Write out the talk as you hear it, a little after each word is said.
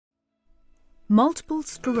Multiple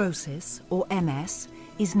sclerosis, or MS,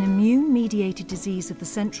 is an immune-mediated disease of the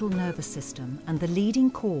central nervous system and the leading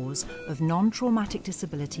cause of non-traumatic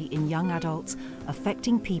disability in young adults,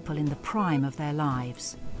 affecting people in the prime of their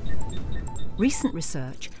lives. Recent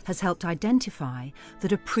research has helped identify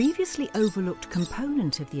that a previously overlooked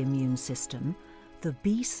component of the immune system, the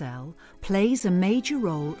B cell, plays a major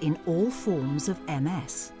role in all forms of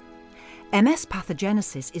MS. MS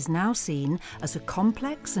pathogenesis is now seen as a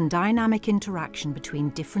complex and dynamic interaction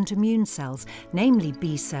between different immune cells, namely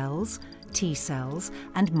B cells, T cells,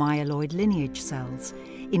 and myeloid lineage cells,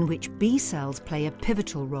 in which B cells play a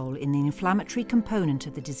pivotal role in the inflammatory component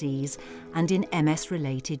of the disease and in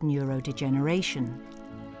MS-related neurodegeneration.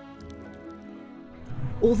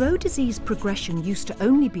 Although disease progression used to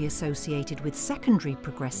only be associated with secondary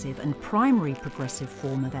progressive and primary progressive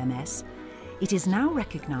form of MS, it is now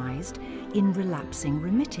recognised in relapsing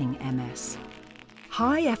remitting MS.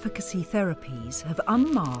 High-efficacy therapies have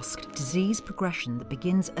unmasked disease progression that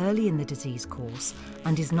begins early in the disease course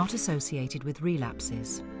and is not associated with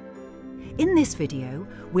relapses. In this video,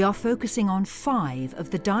 we are focusing on 5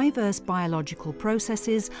 of the diverse biological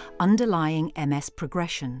processes underlying MS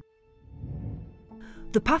progression.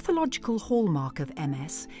 The pathological hallmark of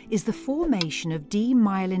MS is the formation of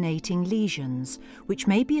demyelinating lesions, which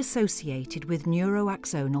may be associated with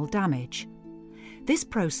neuroaxonal damage. This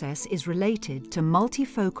process is related to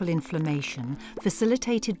multifocal inflammation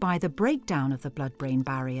facilitated by the breakdown of the blood-brain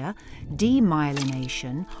barrier,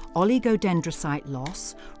 demyelination, oligodendrocyte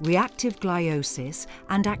loss, reactive gliosis,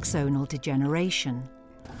 and axonal degeneration.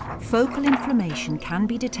 Focal inflammation can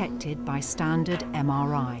be detected by standard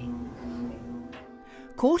MRI.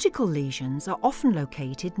 Cortical lesions are often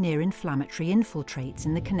located near inflammatory infiltrates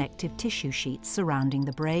in the connective tissue sheets surrounding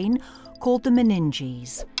the brain, called the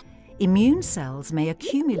meninges. Immune cells may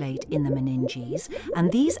accumulate in the meninges,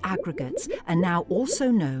 and these aggregates are now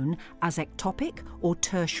also known as ectopic or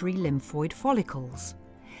tertiary lymphoid follicles.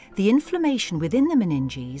 The inflammation within the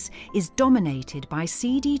meninges is dominated by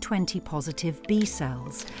CD20-positive B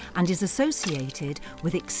cells and is associated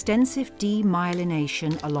with extensive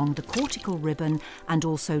demyelination along the cortical ribbon and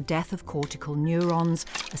also death of cortical neurons,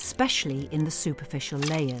 especially in the superficial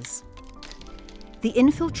layers. The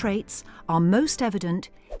infiltrates are most evident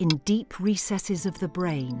in deep recesses of the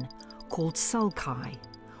brain, called sulci,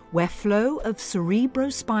 where flow of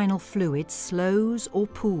cerebrospinal fluid slows or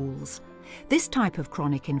pools. This type of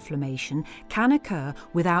chronic inflammation can occur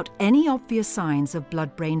without any obvious signs of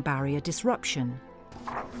blood-brain barrier disruption.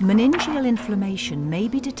 Meningeal inflammation may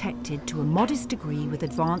be detected to a modest degree with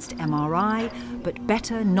advanced MRI, but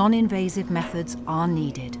better non-invasive methods are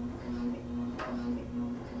needed.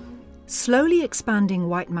 Slowly expanding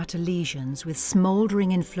white matter lesions with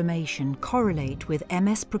smouldering inflammation correlate with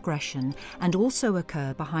MS progression and also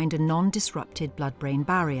occur behind a non-disrupted blood-brain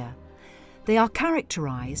barrier. They are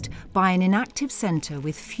characterised by an inactive centre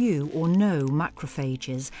with few or no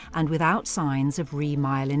macrophages and without signs of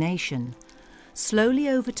remyelination. Slowly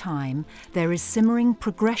over time, there is simmering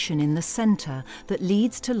progression in the centre that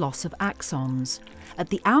leads to loss of axons. At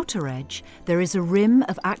the outer edge, there is a rim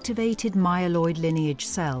of activated myeloid lineage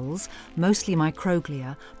cells, mostly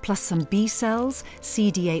microglia, plus some B cells,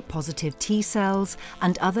 CD8-positive T cells,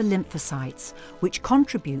 and other lymphocytes, which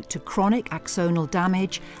contribute to chronic axonal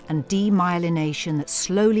damage and demyelination that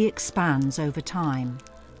slowly expands over time.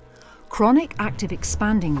 Chronic active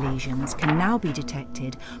expanding lesions can now be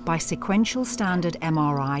detected by sequential standard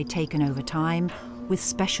MRI taken over time with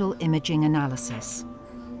special imaging analysis.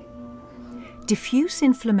 Diffuse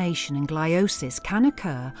inflammation and gliosis can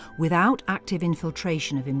occur without active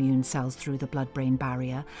infiltration of immune cells through the blood-brain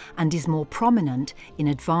barrier and is more prominent in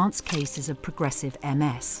advanced cases of progressive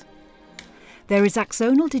MS. There is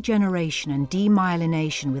axonal degeneration and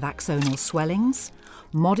demyelination with axonal swellings,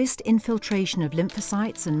 modest infiltration of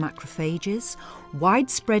lymphocytes and macrophages,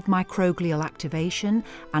 widespread microglial activation,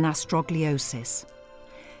 and astrogliosis.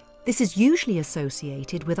 This is usually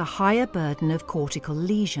associated with a higher burden of cortical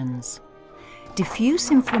lesions.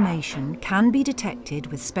 Diffuse inflammation can be detected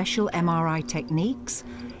with special MRI techniques,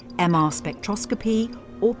 MR spectroscopy,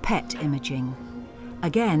 or PET imaging.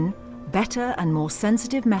 Again, better and more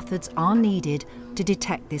sensitive methods are needed to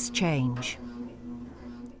detect this change.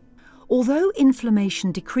 Although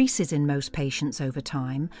inflammation decreases in most patients over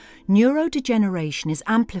time, neurodegeneration is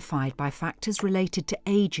amplified by factors related to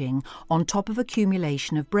ageing on top of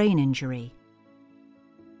accumulation of brain injury.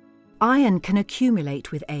 Iron can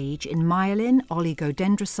accumulate with age in myelin,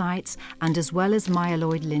 oligodendrocytes, and as well as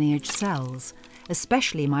myeloid lineage cells,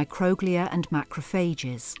 especially microglia and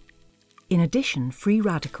macrophages. In addition, free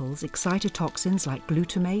radicals, excitotoxins like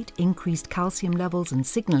glutamate, increased calcium levels and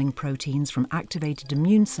signalling proteins from activated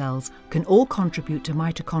immune cells can all contribute to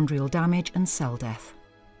mitochondrial damage and cell death.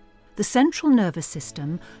 The central nervous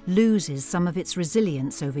system loses some of its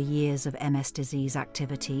resilience over years of MS disease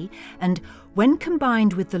activity, and when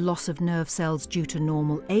combined with the loss of nerve cells due to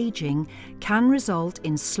normal aging, can result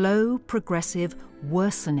in slow, progressive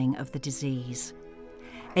worsening of the disease.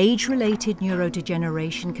 Age-related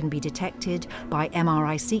neurodegeneration can be detected by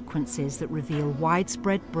MRI sequences that reveal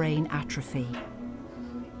widespread brain atrophy.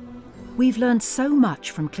 We've learned so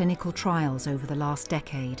much from clinical trials over the last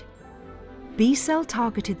decade. B-cell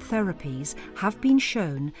targeted therapies have been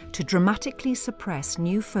shown to dramatically suppress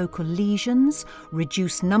new focal lesions,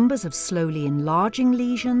 reduce numbers of slowly enlarging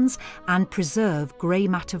lesions, and preserve grey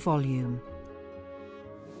matter volume.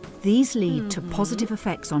 These lead to positive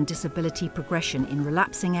effects on disability progression in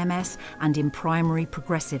relapsing MS and in primary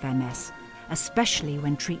progressive MS, especially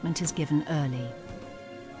when treatment is given early.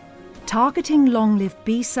 Targeting long-lived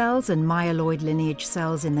B cells and myeloid lineage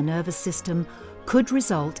cells in the nervous system could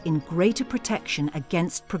result in greater protection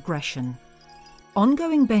against progression.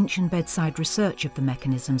 Ongoing bench and bedside research of the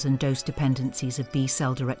mechanisms and dose dependencies of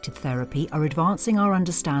B-cell-directed therapy are advancing our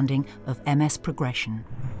understanding of MS progression.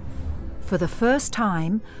 For the first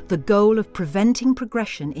time, the goal of preventing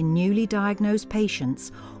progression in newly diagnosed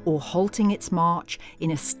patients or halting its march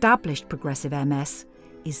in established progressive MS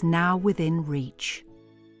is now within reach.